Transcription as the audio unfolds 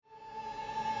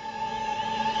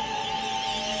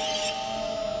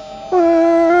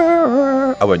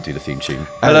I won't do the theme tune.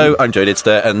 Hello, I'm Joe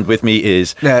Lidster, and with me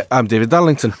is... I'm David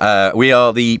Darlington. We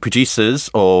are the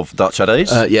producers of Dark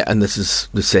Shadows. And this is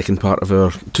the second part of our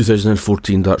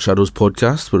 2014 Dark Shadows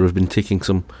podcast, where we've been taking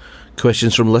some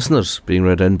questions from listeners, being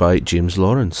read in by James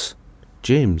Lawrence.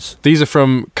 James. These are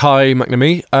from Kai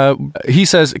McNamee. He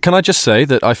says, can I just say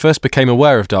that I first became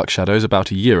aware of Dark Shadows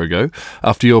about a year ago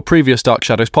after your previous Dark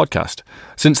Shadows podcast.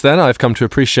 Since then, I've come to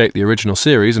appreciate the original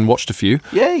series and watched a few.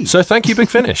 Yay! So thank you, Big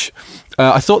Finish.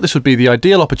 I thought this would be the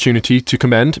ideal opportunity to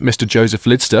commend Mr. Joseph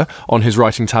Lidster on his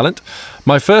writing talent.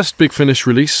 My first Big Finish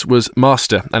release was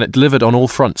Master, and it delivered on all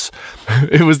fronts.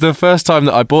 It was the first time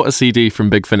that I bought a CD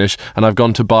from Big Finish, and I've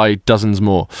gone to buy dozens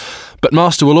more. But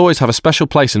Master will always have a special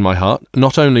place in my heart,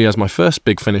 not only as my first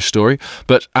Big Finish story,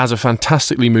 but as a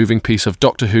fantastically moving piece of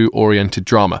Doctor Who-oriented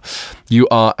drama. You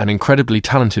are an incredibly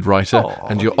talented writer,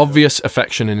 and your obvious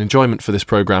affection and enjoyment for this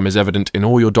programme is evident in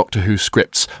all your Doctor Who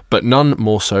scripts, but none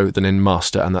more so than in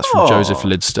Master, and that's from Joseph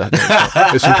Lidster.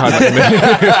 It's from Kai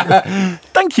McNamee.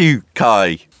 Thank you,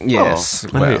 Kai. Yes.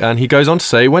 Well. And he goes on to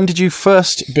say, when did you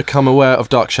first become aware of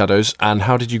Dark Shadows, and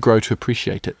how did you grow to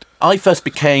appreciate it? I first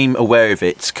became aware of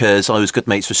it because I was good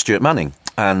mates with Stuart Manning,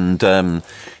 and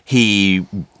he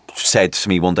said to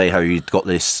me one day how he'd got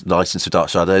this licence for Dark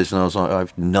Shadows, and I was like, I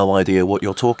have no idea what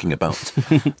you're talking about.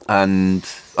 And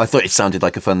I thought it sounded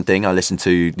like a fun thing. I listened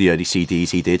to the early CDs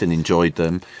he did and enjoyed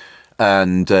them.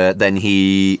 And then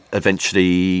we watched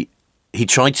the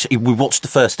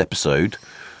first episode,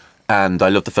 and I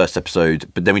loved the first episode,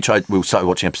 but then we started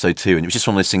watching episode 2, and it was just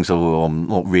one of those things, I'm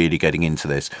not really getting into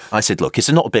this. I said, look,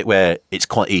 it's not a bit where it's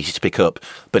quite easy to pick up,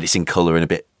 but it's in colour and a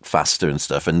bit faster and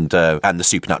stuff, and the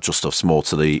supernatural stuff's more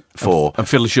to the fore. I'm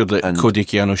fairly sure that Cody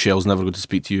Keanu Shell's never going to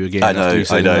speak to you again. I know.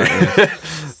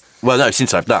 That, Well, no,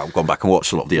 since I've now gone back and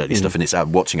watched a lot of the early stuff, and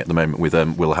I'm watching at the moment with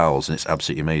Will Howells, and it's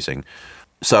absolutely amazing.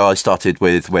 So I started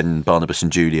with when Barnabas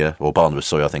and Julia, or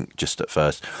Barnabas, I think just at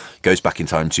first, goes back in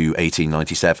time to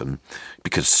 1897,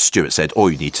 because Stuart said,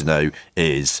 all you need to know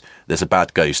is there's a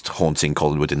bad ghost haunting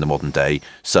Collinwood in the modern day,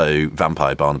 so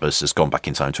Vampire Barnabas has gone back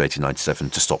in time to 1897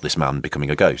 to stop this man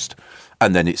becoming a ghost.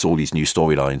 And then it's all these new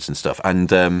storylines and stuff.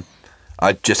 And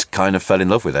I just kind of fell in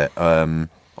love with it.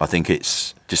 I think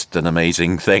it's just an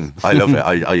amazing thing. I love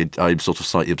it. I'm sort of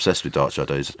slightly obsessed with Dark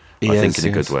Shadows, I think in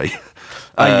a good way.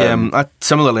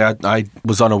 Similarly, I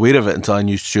was unaware of it until I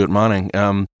knew Stuart Manning.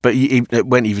 But it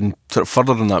went even sort of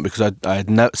further than that, because I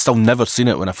had still never seen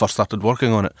it when I first started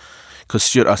working on it. Because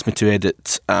Stuart asked me to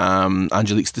edit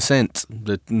Angelique's Descent,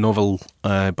 the novel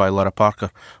by Lara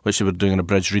Parker, which they were doing an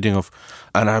abridged reading of.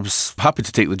 And I was happy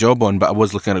to take the job on, but I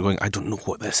was looking at it going, I don't know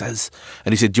what this is.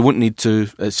 And he said, you won't need to,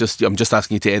 I'm just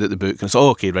asking you to edit the book. And I said,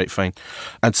 okay, right, fine.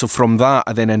 And so from that,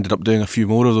 I then ended up doing a few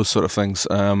more of those sort of things,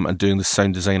 and doing the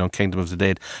sound design on Kingdom of the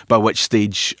Dead, by which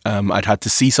stage I'd had to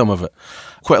see some of it.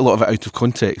 Quite a lot of it out of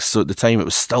context. So at the time, it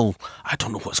was still, I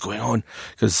don't know what's going on.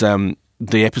 Because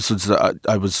the episodes that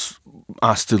I was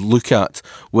asked to look at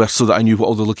were so that I knew what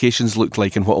all the locations looked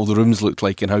like and what all the rooms looked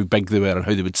like and how big they were and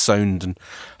how they would sound and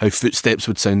how footsteps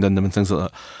would sound in them and things like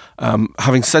that.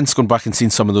 Having since gone back and seen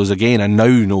some of those again, I now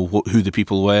know who the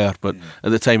people were, but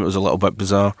at the time it was a little bit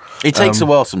bizarre. It takes a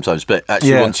while sometimes, but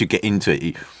actually once you get into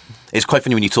it, it's quite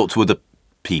funny when you talk to other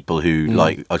people who,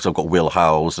 like, I've got Will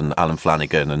Howells and Alan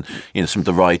Flanagan and some of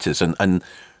the writers, and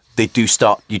you do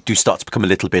start to become a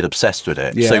little bit obsessed with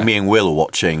it. Yeah. So me and Will are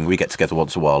watching, we get together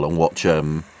once in a while and watch,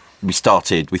 we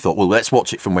thought, well, let's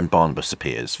watch it from when Barnabas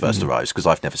first arrives, because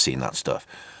I've never seen that stuff.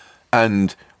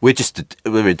 And we're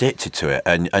addicted to it,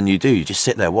 and you just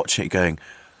sit there watching it going,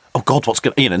 oh God, what's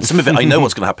going to... and some of it I know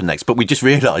what's going to happen next, but we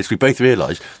both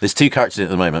realised there's two characters in it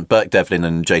at the moment, Burke Devlin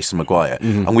and Jason Maguire,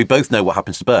 and we both know what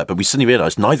happens to Burke, but we suddenly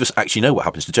realised neither of us actually know what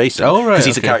happens to Jason, because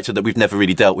he's a character that we've never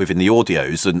really dealt with in the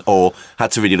audios or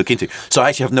had to really look into. So I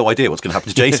actually have no idea what's going to happen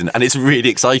to Jason, and it's really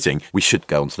exciting. We should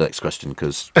go on to the next question,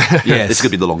 because this is going to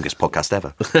be the longest podcast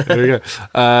ever. There we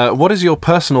go. What is your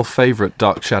personal favourite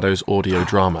Dark Shadows audio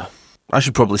drama? I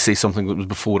should probably say something that was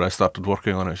before I started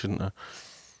working on it, shouldn't I?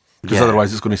 Because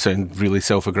otherwise it's going to sound really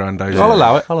self-aggrandising. I'll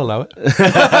allow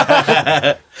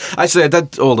it. Actually, I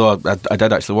did, although I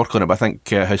did actually work on it, but I think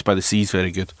House by the Sea is very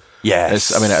good.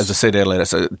 Yes. As I said earlier,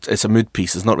 it's a mood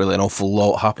piece. There's not really an awful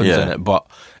lot happens in it, but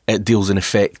it deals in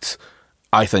effect,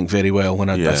 I think, very well when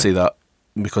I say that,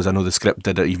 because I know the script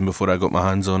did it even before I got my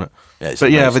hands on it. Yeah,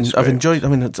 but I've enjoyed,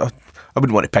 I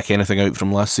wouldn't want to pick anything out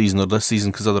from last season or this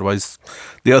season, because otherwise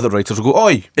the other writers will go,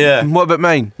 oi, what about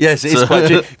mine? Yes, it is quite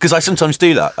true. Because I sometimes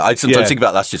do that. I sometimes think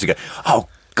about last year and go, oh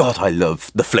God, I love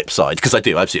the flip side, because I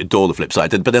do. I absolutely adore the flip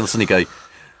side. But then I'll suddenly go,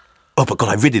 oh, but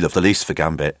God, I really love the Lucifer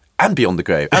Gambit and Beyond the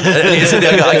Grave. And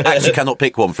I actually cannot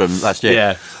pick one from last year.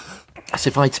 Yeah. So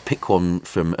if I had to pick one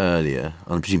from earlier,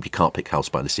 and I presume you can't pick House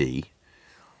by the Sea.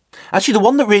 Actually, the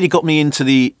one that really got me into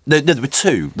there were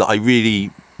two that I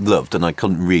really loved, and I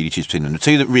couldn't really choose between them. The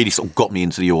two that really sort of got me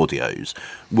into the audios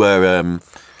were,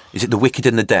 is it The Wicked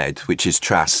and the Dead, which is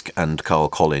Trask and Carl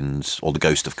Collins, or The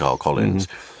Ghost of Carl Collins,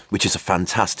 which is a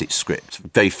fantastic script,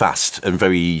 very fast and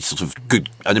very sort of good,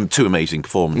 and two amazing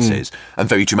performances, and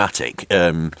very dramatic.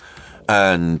 And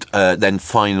then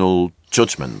Final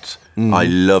Judgment. I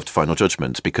loved Final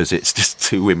Judgment because it's just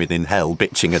two women in hell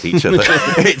bitching at each other.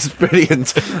 It's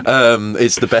brilliant.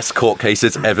 It's the best court case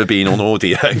that's ever been on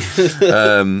audio.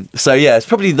 So yeah, it's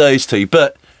probably those two,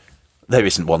 but there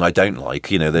isn't one I don't like.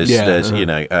 There's you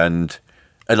know, and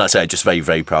like I say, just very,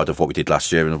 very proud of what we did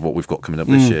last year and of what we've got coming up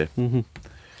this year.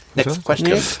 Next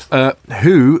question.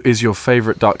 Who is your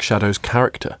favourite Dark Shadows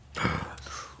character?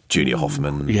 Julia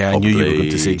Hoffman. Yeah, probably. I knew you were going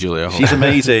to say Julia Hoffman. She's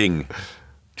amazing.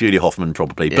 Julia Hoffman,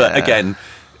 probably. Yeah. But again,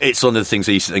 it's one of the things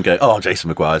I used to go, Jason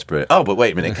Maguire's brilliant. Oh, but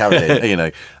wait a minute, Carolyn.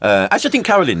 Actually, I think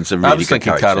Carolyn's a really good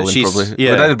character. Carolyn, probably.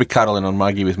 Yeah. But either be Carolyn or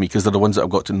Maggie with me, because they're the ones that I've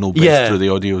got to know best through the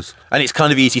audios. And it's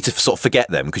kind of easy to sort of forget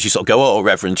them, because you sort of go,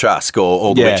 Reverend Trask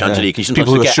or the Witch Angelique. And you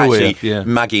sometimes forget, actually,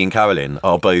 Maggie and Carolyn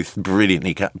are both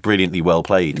brilliantly well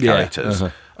played characters.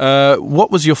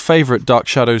 What was your favourite Dark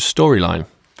Shadows storyline?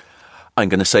 I'm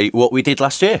going to say what we did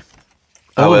last year.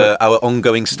 Our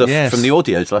ongoing stuff from the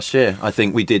audios last year. I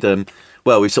think we did,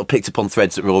 we sort of picked up on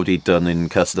threads that were already done in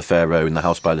Curse of the Pharaoh and The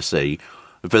House by the Sea.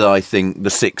 But I think the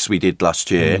 6 we did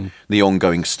last year, the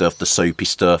ongoing stuff, the soapy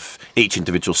stuff, each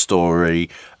individual story,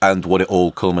 and what it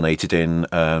all culminated in,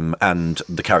 and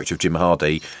the character of Jim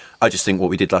Hardy, I just think what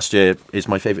we did last year is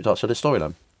my favourite Dark Shadows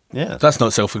storyline. Yeah, that's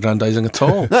not self-aggrandising at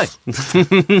all.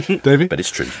 No, Davey, but it's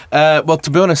true. Well, to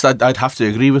be honest, I'd have to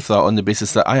agree with that on the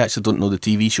basis that I actually don't know the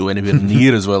TV show anywhere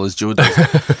near as well as Joe does.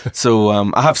 So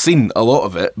I have seen a lot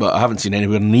of it, but I haven't seen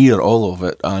anywhere near all of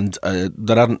it. And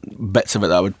there aren't bits of it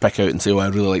that I would pick out and say, I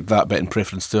really like that bit in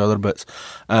preference to other bits.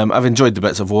 I've enjoyed the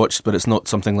bits I've watched, but it's not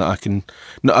something that I can.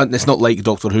 It's not like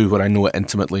Doctor Who, where I know it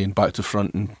intimately and back to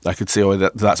front, and I could say,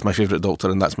 that's my favourite Doctor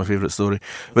and that's my favourite story.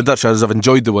 With Dark Shadows, I've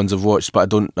enjoyed the ones I've watched, but I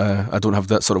don't have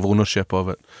that sort of ownership of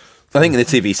it. I think in the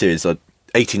TV series,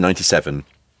 1897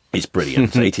 is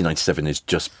brilliant. 1897 is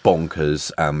just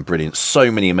bonkers and brilliant.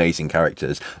 So many amazing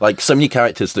characters. Like, so many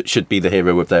characters that should be the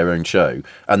hero of their own show,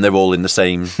 and they're all in the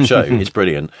same show. It's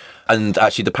brilliant. And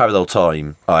actually, the parallel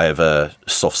time I have a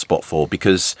soft spot for,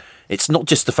 because it's not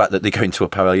just the fact that they go into a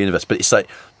parallel universe, but it's like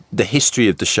the history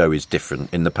of the show is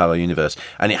different in the parallel universe,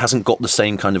 and it hasn't got the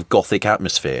same kind of gothic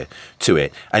atmosphere to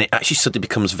it, and it actually suddenly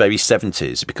becomes very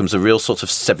 70s. It becomes a real sort of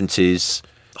 70s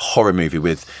horror movie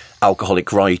with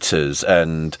alcoholic writers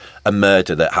and a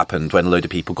murder that happened when a load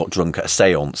of people got drunk at a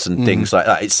seance and things like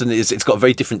that. It's got a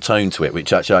very different tone to it,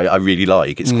 which actually I really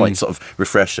like. It's quite sort of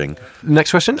refreshing. Next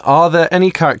question. Are there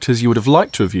any characters you would have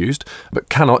liked to have used but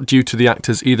cannot due to the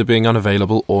actors either being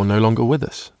unavailable or no longer with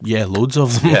us? Yeah, loads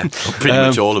of them. Yeah, pretty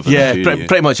much all of them. Yeah,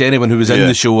 pretty much anyone who was in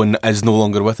the show and is no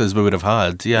longer with us we would have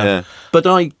had. Yeah. But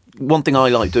one thing I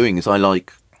like doing is I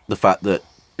like the fact that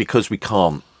because we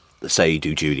can't, say,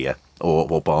 do Julia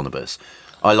or Barnabas,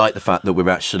 I like the fact that we're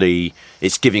actually,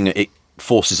 it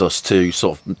forces us to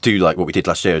sort of do like what we did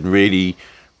last year and really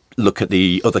look at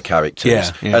the other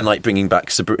characters and like bringing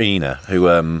back Sabrina, who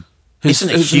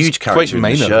isn't a huge character in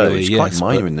the show. Really, it's quite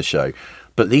minor in the show,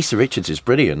 but Lisa Richards is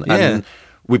brilliant. And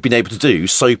we've been able to do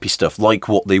soapy stuff like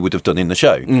what they would have done in the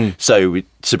show. So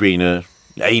Sabrina,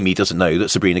 Amy doesn't know that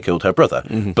Sabrina killed her brother,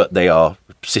 but they are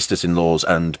sisters-in-laws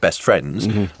and best friends.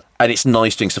 And it's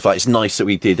nice doing stuff like it's nice that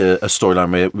we did a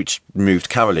storyline which moved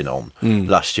Carolyn on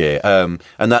last year. And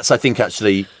that's, I think,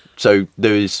 actually, so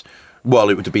it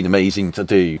would have been amazing to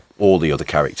do all the other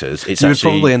characters. You would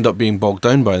probably end up being bogged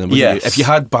down by them. Yes. If you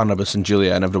had Barnabas and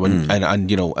Julia and everyone,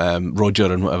 and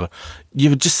Roger and whatever,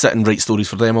 you would just sit and write stories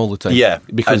for them all the time. Yeah.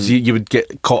 Because you would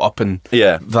get caught up in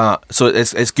that. So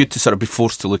it's good to sort of be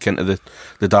forced to look into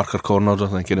the darker corners, I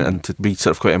think, and to be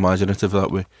sort of quite imaginative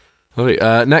that way. Lovely.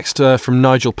 Next, from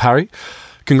Nigel Parry.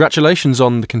 Congratulations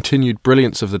on the continued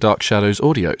brilliance of the Dark Shadows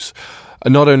audios.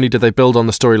 Not only did they build on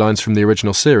the storylines from the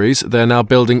original series, they're now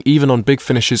building even on Big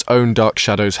Finish's own Dark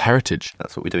Shadows heritage.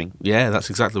 That's what we're doing. Yeah, that's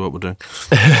exactly what we're doing.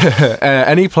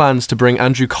 Any plans to bring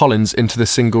Andrew Collins into the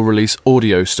single-release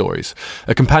audio stories?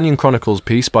 A companion chronicles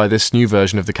piece by this new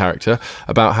version of the character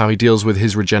about how he deals with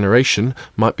his regeneration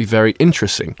might be very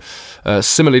interesting.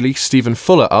 Similarly, Stephen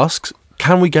Fuller asks,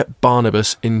 can we get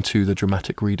Barnabas into the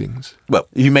dramatic readings? Well,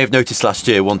 you may have noticed last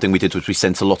year one thing we did was we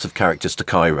sent a lot of characters to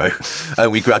Cairo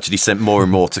and we gradually sent more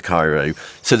and more to Cairo.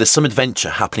 So there's some adventure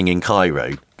happening in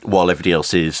Cairo while everybody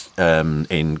else is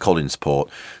in Colin's port.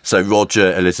 So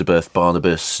Roger, Elizabeth,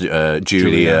 Barnabas,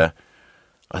 Julia.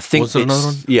 I think was there another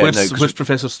one? Yeah, where's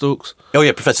Professor Stokes? Oh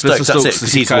yeah, Professor Stokes. That's it,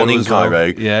 because he's the one in Cairo.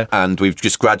 Yeah, and we've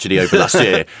just gradually over last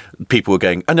year, people were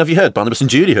going, and have you heard Barnabas and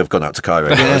Julia have gone out to Cairo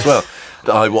as well?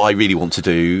 What I really want to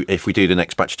do, if we do the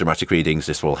next batch of dramatic readings,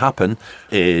 this will happen,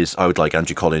 is I would like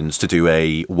Andrew Collins to do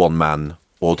a one-man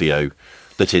audio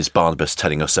that is Barnabas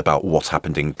telling us about what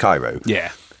happened in Cairo.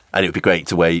 Yeah. And it would be great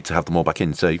to have them all back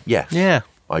in. So, yeah,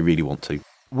 I really want to.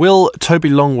 Will Toby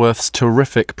Longworth's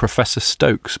terrific Professor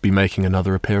Stokes be making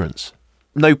another appearance?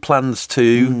 No plans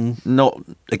to. Not,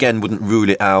 again, wouldn't rule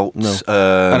it out. No.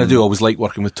 And I do always like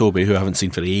working with Toby, who I haven't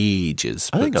seen for ages.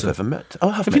 I think I've ever met. Oh,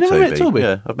 have you never met Toby?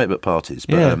 Yeah, I've met him at parties,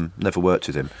 but never worked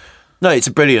with him. No, it's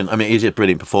it is a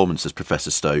brilliant performance as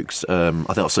Professor Stokes. I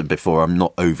think I've said before, I'm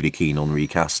not overly keen on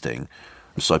recasting,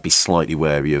 so I'd be slightly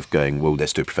wary of going, well,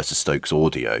 let's do a Professor Stokes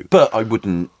audio. But I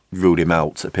wouldn't rule him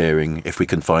out appearing if we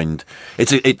can find...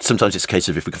 Sometimes it's a case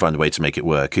of if we can find a way to make it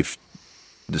work,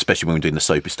 especially when we're doing the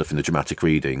soapy stuff in the dramatic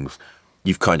readings,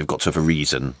 you've kind of got to have a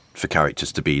reason for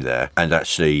characters to be there. And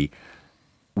actually,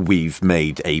 we've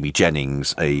made Amy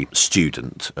Jennings a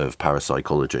student of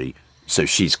parapsychology, so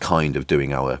she's kind of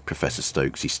doing our Professor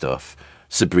Stokesy stuff.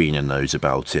 Sabrina knows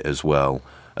about it as well,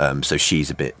 so she's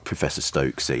a bit Professor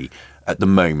Stokesy. At the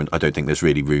moment, I don't think there's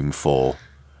really room for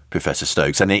Professor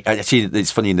Stokes. And actually,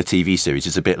 it's funny in the TV series,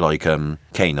 it's a bit like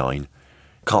K9.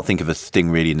 Can't think of a thing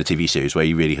really in the TV series where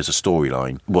he really has a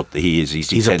storyline. What he is, he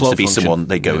tends to be someone,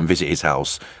 they go and visit his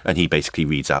house and he basically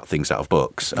reads out things out of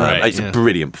books. It's a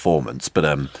brilliant performance.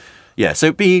 But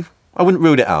so I wouldn't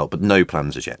rule it out, but no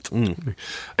plans as yet.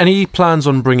 Any plans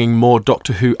on bringing more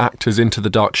Doctor Who actors into the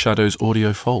Dark Shadows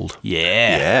audio fold?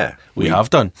 Yeah. We have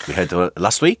done. We had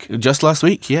last week? Just last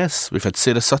week, yes. We've had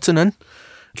Sarah Sutton in,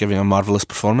 giving a marvellous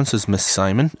performance as Miss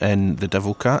Simon in The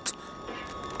Devil Cat.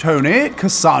 Tony,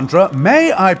 Cassandra,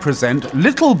 may I present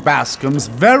Little Bascom's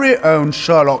very own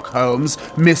Sherlock Holmes,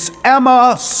 Miss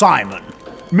Emma Simon.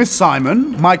 Miss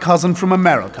Simon, my cousin from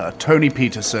America, Tony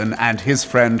Peterson, and his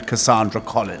friend Cassandra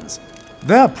Collins.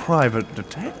 They're private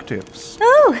detectives.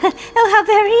 Oh, how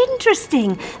very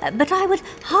interesting. But I would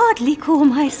hardly call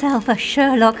myself a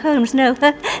Sherlock Holmes, no.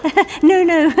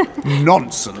 No.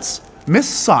 Nonsense. Miss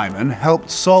Simon helped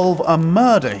solve a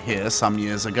murder here some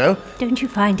years ago. Don't you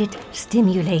find it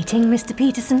stimulating, Mr.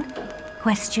 Peterson?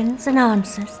 Questions and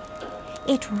answers.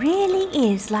 It really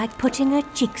is like putting a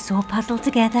jigsaw puzzle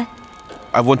together.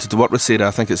 I've wanted to work with Sarah.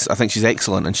 I think she's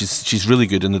excellent, and she's really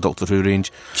good in the Doctor Who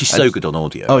range. She's so good on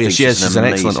audio. Oh yeah, she is. She's an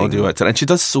excellent audio actor, and she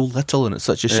does so little, and it's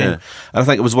such a shame. Yeah. And I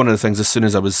think it was one of the things. As soon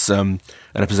as I was in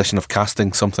a position of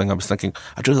casting something, I was thinking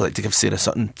I'd really like to give Sarah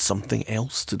Sutton something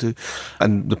else to do,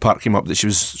 and the part came up that she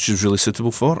was really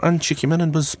suitable for, and she came in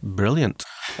and was brilliant.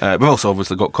 We've also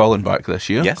obviously got Colin back this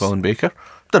year. Yes. Colin Baker.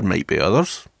 There might be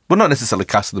others. We're not necessarily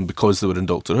casting them because they were in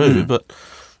Doctor Who, but.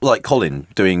 Like Colin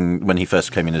doing when he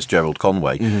first came in as Gerald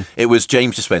Conway, it was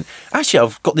James just went, actually,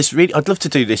 I've got this I'd love to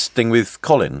do this thing with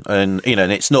Colin, and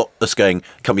and it's not us going,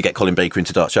 can we get Colin Baker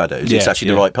into Dark Shadows? It's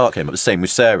actually the right part came up. The same with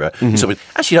Sarah. So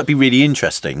actually, that'd be really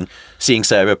interesting seeing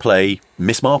Sarah play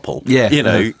Miss Marple.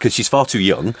 Because she's far too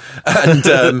young,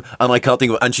 and I can't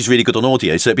think of, and she's really good on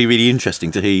audio, so it'd be really interesting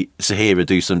to hear her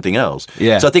do something else.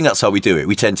 Yeah. So I think that's how we do it.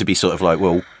 We tend to be sort of like,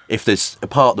 well, if there's a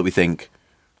part that we think,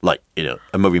 like,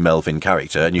 a Murray Melvin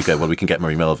character, and you go, well, we can get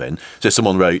Murray Melvin. So if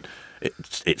someone wrote,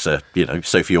 it's a,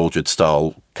 Sophie Aldred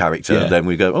style character, then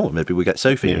we go, oh, maybe we get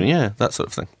Sophie. Yeah, that sort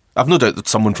of thing. I've no doubt that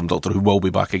someone from Doctor Who will be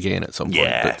back again at some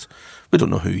point, but we don't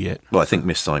know who yet. Well, I think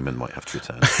Miss Simon might have to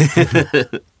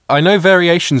return. I know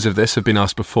variations of this have been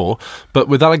asked before, but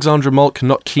with Alexandra Molk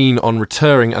not keen on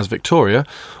returning as Victoria,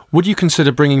 would you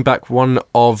consider bringing back one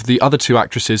of the other two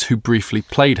actresses who briefly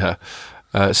played her?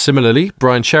 Similarly,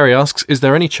 Brian Cherry asks, is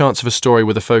there any chance of a story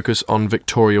with a focus on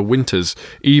Victoria Winters,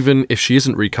 even if she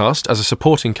isn't recast, as a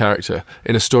supporting character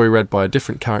in a story read by a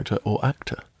different character or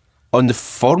actor? On the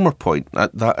former point,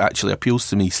 that actually appeals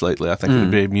to me slightly. I think it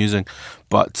would be amusing,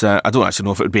 but I don't actually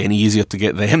know if it would be any easier to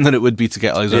get them than it would be to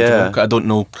get Alexandra Molk. I don't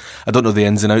know the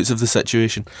ins and outs of the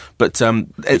situation, but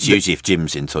it's usually if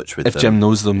Jim's in touch with them. If Jim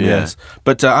knows them, yes.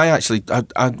 But I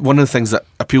one of the things that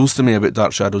appeals to me about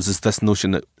Dark Shadows is this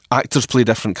notion that actors play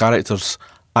different characters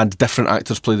and different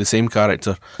actors play the same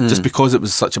character, just because it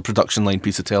was such a production line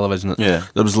piece of television. There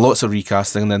was lots of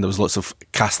recasting, and then there was lots of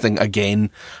casting again,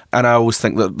 and I always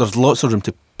think that there's lots of room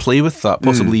to play with that,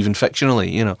 possibly even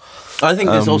fictionally, I think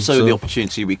there's also the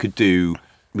opportunity we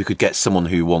could get someone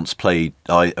who once played,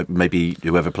 maybe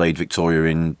whoever played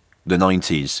Victoria in the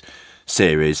 90s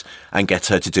series, and get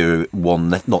her to do one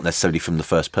not necessarily from the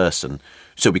first person,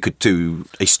 so we could do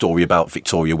a story about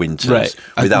Victoria Winters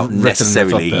without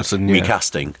necessarily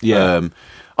recasting. Yeah.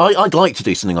 I'd like to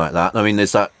do something like that. I mean,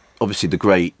 there's that, obviously, the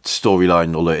great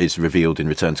storyline, although it is revealed in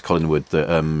Return to Collinwood, that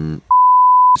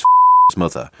his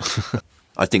mother.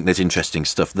 I think there's interesting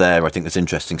stuff there. I think there's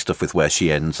interesting stuff with where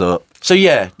she ends up. So,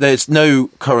 yeah, there's no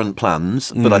current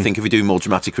plans, but I think if we do more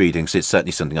dramatic readings, it's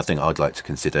certainly something I think I'd like to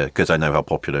consider, because I know how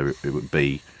popular it would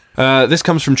be. This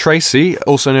comes from Tracy,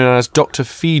 also known as Dr.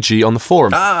 Fiji on the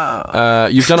forum.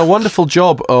 You've done a wonderful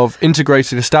job of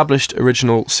integrating established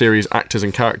original series actors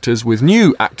and characters with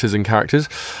new actors and characters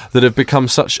that have become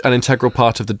such an integral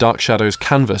part of the Dark Shadows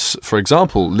canvas. For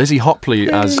example, Lizzie Hopley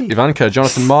as Ivanka,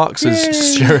 Jonathan Marks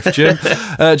as Sheriff Jim,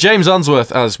 James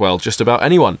Unsworth as, well, just about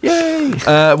anyone.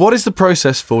 What is the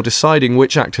process for deciding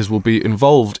which actors will be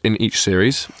involved in each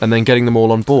series and then getting them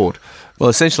all on board? Well,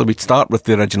 essentially, we'd start with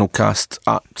the original cast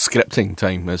at scripting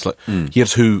time. It's like,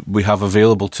 here's who we have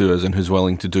available to us and who's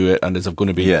willing to do it and is going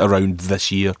to be around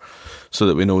this year, so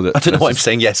that we know that... I don't know why I'm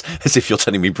saying yes, as if you're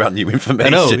telling me brand new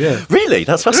information. I know, yeah. Really?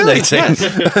 That's fascinating.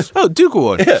 Really? Yes. Oh, do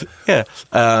go on. Yeah.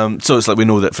 So it's like we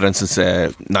know that, for instance,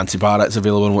 Nancy Barrett's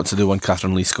available and wants to do one,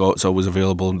 Catherine Lee Scott's always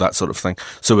available, and that sort of thing.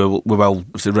 So we will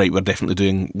say, right, we're definitely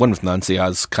doing one with Nancy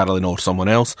as Caroline or someone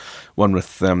else, one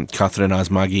with Catherine as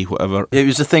Maggie, whatever. It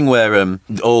was a thing where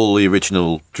all the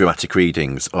original dramatic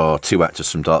readings are two actors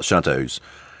from Dark Shadows,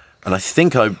 and I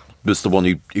think I was the one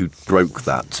who broke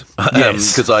that.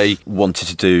 Yes. Because I wanted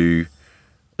to do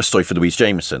a story for Louise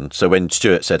Jameson. So when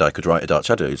Stuart said I could write a Dark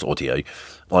Shadows audio,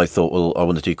 I thought, well, I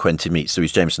want to do Quentin meets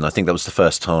Louise Jameson. I think that was the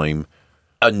first time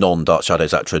a non-Dark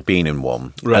Shadows actor had been in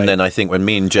one. Right. And then I think when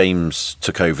me and James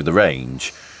took over the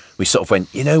range, we sort of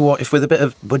went, you know what, if with a bit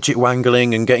of budget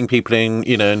wangling and getting people in,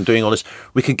 and doing all this,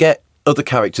 we could get other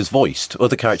characters voiced.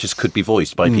 Other characters could be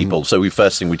voiced by people. So the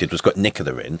first thing we did was got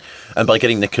Nicola in. And by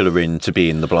getting Nicola in to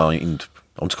be in the blind...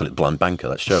 I want to call it the blind banker,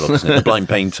 that's Sherlock, isn't it? The blind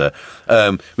painter.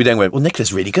 We then went, well,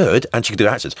 Nicola's really good, and she could do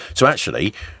actors. So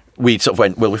actually, we sort of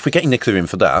went, well, if we're getting Nicola in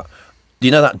for that,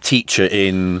 you know that teacher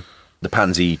in the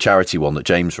Pansy charity one that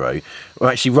James wrote?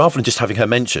 Well, actually, rather than just having her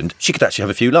mentioned, she could actually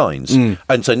have a few lines.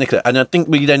 And so Nicola, and I think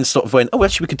we then sort of went, oh,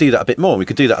 actually, we could do that a bit more. We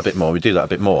could do that a bit more. We do that a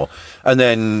bit more. And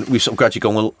then we've sort of gradually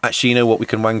gone, well, actually, you know what? We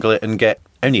can wangle it and get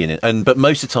Ernie in it. But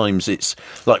most of the times it's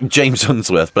like James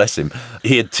Unsworth, bless him.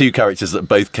 He had two characters that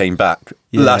both came back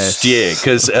last year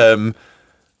because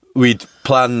we'd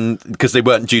planned, because they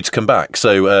weren't due to come back.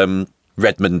 So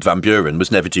Redmond Van Buren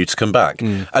was never due to come back.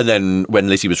 And then when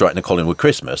Lizzie was writing a Collinwood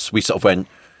Christmas, we sort of went,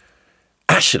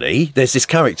 actually, there's this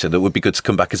character that would be good to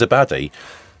come back as a baddie.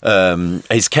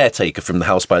 His caretaker from the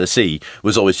House by the Sea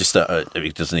was always just he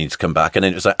doesn't need to come back. And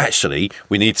then it was like, actually,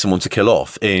 we need someone to kill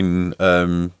off in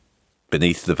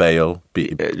Beneath the Veil.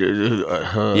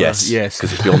 Yes,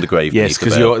 because it's Beyond the Grave. Yes,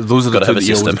 because those are the two that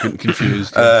you always get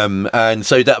confused. And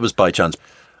so that was by chance.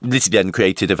 Lizzie then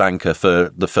created Ivanka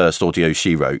for the first audio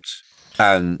she wrote.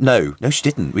 And no, she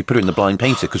didn't. We put her in the blind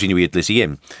painter because we knew we had Lizzie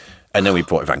in. And then we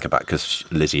brought Ivanka back because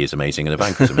Lizzie is amazing and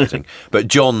Ivanka's amazing. But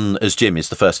John as Jim is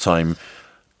the first time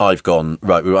I've gone,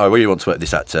 right, I really want to work with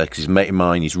this actor because he's a mate of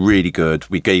mine, he's really good.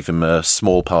 We gave him a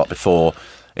small part before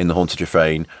in The Haunted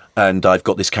Refrain, and I've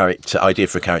got this idea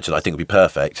for a character that I think would be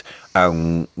perfect,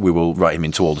 and we will write him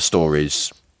into all the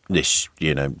stories.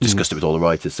 Discussed it with all the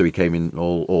writers, so he came in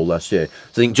all last year. So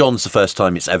I think John's the first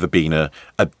time it's ever been a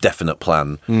definite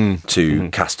plan to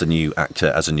cast a new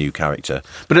actor as a new character.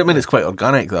 But I mean, it's quite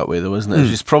organic that way, though, isn't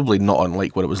it? It's probably not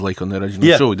unlike what it was like on the original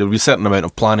show. There would be a certain amount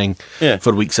of planning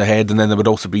for weeks ahead, and then there would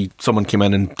also be someone came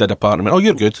in and did a part and went, oh,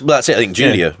 you're good. Well, that's it. I think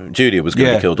Julia was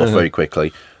going to be killed off very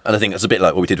quickly. And I think that's a bit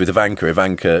like what we did with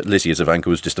Ivanka. Lizzie as Ivanka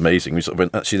was just amazing. We sort of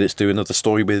went, actually, let's do another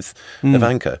story with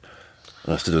Ivanka.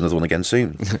 I'll have to do another one again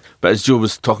soon. But as Joe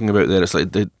was talking about there, it's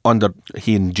like under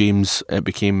he and James, it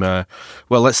became,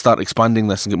 let's start expanding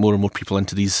this and get more and more people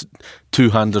into these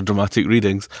two-hander dramatic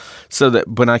readings. So that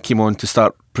when I came on to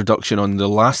start production on the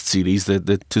last series,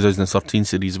 the 2013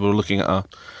 series, we were looking at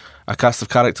a cast of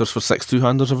characters for 6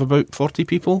 two-handers of about 40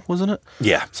 people, wasn't it?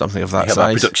 Yeah. Something of that size.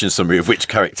 That production summary of which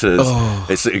characters.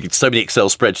 It's so many Excel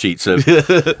spreadsheets of...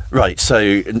 Right,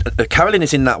 so Carolyn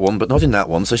is in that one, but not in that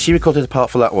one, so she recorded a part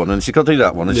for that one, and she's got to do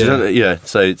that one. And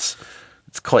so it's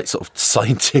quite sort of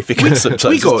scientific and sometimes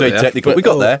we got very technical. We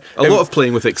got there. A lot of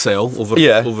playing with Excel over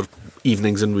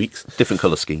evenings and weeks. Different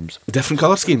colour schemes. We got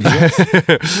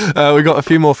a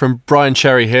few more from Brian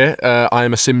Cherry here. I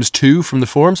am a Sims 2 from the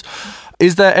forums.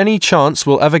 Is there any chance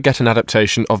we'll ever get an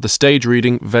adaptation of the stage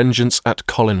reading Vengeance at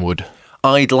Collinwood?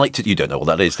 I'd like to... You don't know what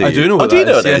that is, do you? I do know what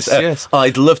that is. Yes.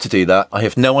 I'd love to do that. I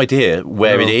have no idea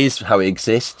where it is, how it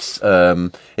exists.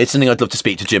 It's something I'd love to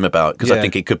speak to Jim about, because I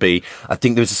think it could be... I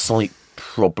think there's a slight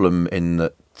problem in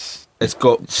that it's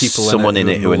got people someone in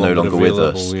it who are no longer with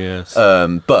us. Yes.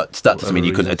 But that doesn't mean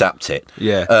you couldn't adapt it.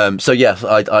 Yeah. So yeah,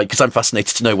 because I'm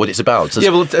fascinated to know what it's about.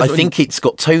 Yeah, well, I think it's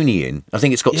got Tony in. I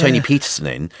think it's got Tony Peterson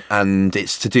in, and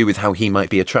it's to do with how he might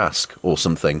be a Trask or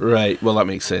something. Right. Well, that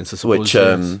makes sense. I suppose. Which,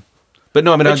 yes. But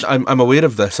no, I mean, I'm aware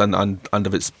of this and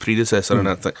of its predecessor, and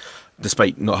I think,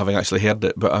 despite not having actually heard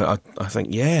it, but I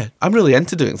think, I'm really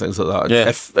into doing things like that. Yeah.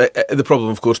 If the problem,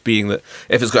 of course, being that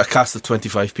if it's got a cast of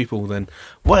 25 people, then,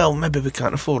 well, maybe we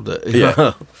can't afford it.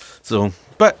 Yeah. So,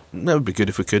 but that would be good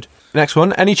if we could. Next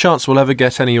one. Any chance we'll ever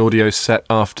get any audio set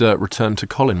after Return to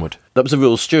Collinwood? That was a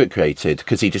rule Stuart created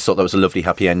because he just thought that was a lovely,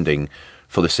 happy ending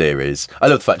for the series. I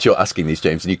love the fact you're asking these,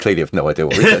 James, and you clearly have no idea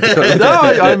what we're saying. No,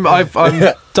 I've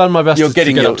done my best to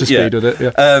get up to speed with it.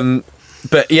 Yeah.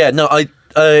 But yeah, no,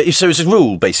 so it's a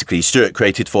rule, basically, Stuart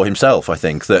created for himself, I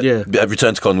think, that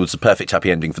Return to Colin was the perfect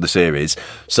happy ending for the series,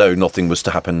 so nothing was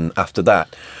to happen after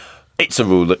that. It's a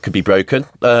rule that could be broken.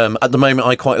 At the moment,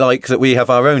 I quite like that we have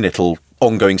our own little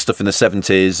ongoing stuff in the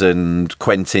 70s and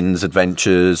Quentin's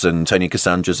adventures and Tony and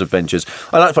Cassandra's adventures.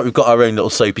 I like the fact we've got our own little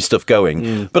soapy stuff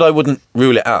going, but I wouldn't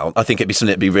rule it out. I think it'd be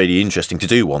something that'd be really interesting to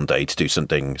do one day, to do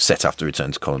something set after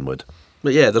Return to Collinwood.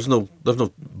 But yeah, there's no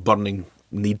burning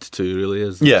need to, really,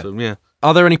 is there? Yeah. So, yeah.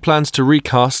 Are there any plans to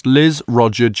recast Liz,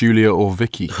 Roger, Julia or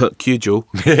Vicky? Cue Joe.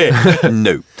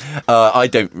 No. I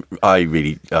don't. I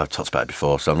really talked about it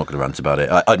before, so I'm not going to rant about it.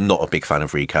 I'm not a big fan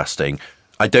of recasting.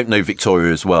 I don't know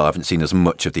Victoria as well. I haven't seen as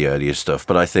much of the earlier stuff,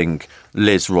 but I think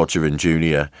Liz, Roger and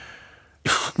Julia,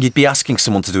 you'd be asking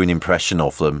someone to do an impression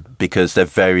of them because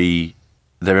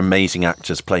they're amazing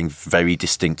actors playing very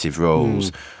distinctive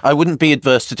roles. I wouldn't be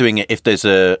adverse to doing it if there's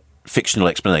a fictional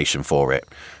explanation for it.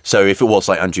 So if it was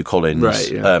like Andrew Collins,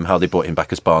 right, how they brought him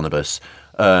back as Barnabas,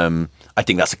 I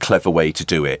think that's a clever way to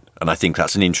do it, and I think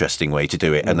that's an interesting way to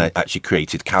do it, and they actually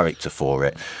created character for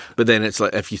it. But then it's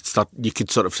like if you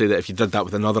could sort of say that if you did that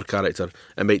with another character,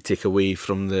 it might take away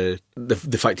from the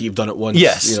fact that you've done it once.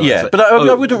 Yes, like, but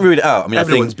I wouldn't rule it out. I mean,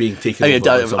 everyone's being taken.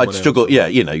 I'd struggle. Else. Yeah,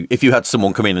 if you had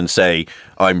someone come in and say,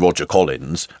 "I'm Roger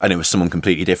Collins," and it was someone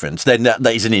completely different, then that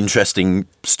is an interesting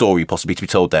story possibly to be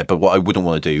told there. But what I wouldn't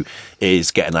want to do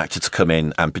is get an actor to come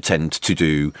in and pretend to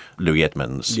do Louis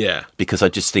Edmonds. Yeah, because I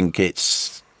just think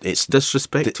it's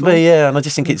disrespectful. And I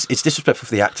just think it's disrespectful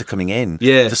for the actor coming in.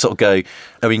 Yeah, to sort of go.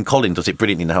 I mean, Colin does it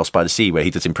brilliantly in The House by the Sea, where he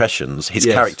does impressions. His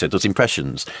character does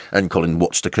impressions, and Colin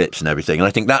watched the clips and everything. And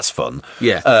I think that's fun.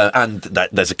 Yeah, and that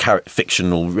there's a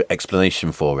fictional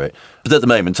explanation for it. But at the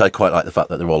moment, I quite like the fact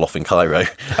that they're all off in Cairo,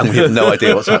 and we have no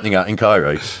idea what's happening out in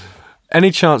Cairo.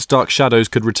 Any chance Dark Shadows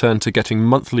could return to getting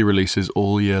monthly releases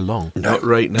all year long? Not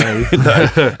right now.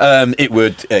 No. It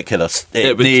would kill us.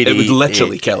 It would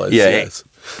literally kill us. Yeah, yes.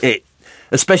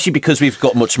 Especially because we've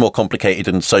got much more complicated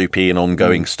and soapy and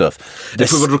ongoing stuff.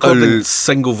 If we were recording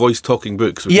single voice talking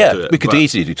books, we could do it. We could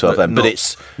easily do 12 of them, but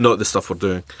it's not the stuff we're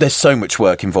doing. There's so much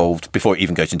work involved before it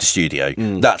even goes into studio.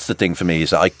 That's the thing for me,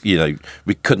 is that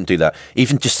we couldn't do that.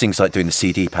 Even just things like doing the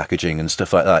CD packaging and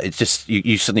stuff like that. It's just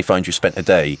you suddenly find you've spent a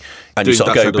day and doing you sort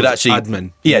of go, but actually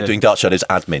admin. Doing Dark Shadows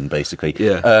admin basically.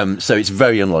 Yeah. So it's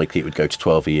very unlikely it would go to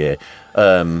 12 a year.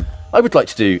 I would like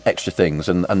to do extra things,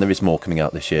 and there is more coming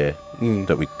out this year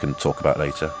that we can talk about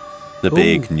later. The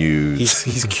big news.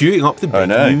 He's queuing up the big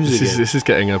news. This is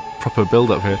getting a proper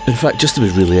build-up here. In fact, just to be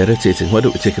really irritating, why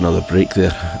don't we take another break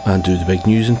there and do the big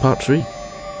news in part 3?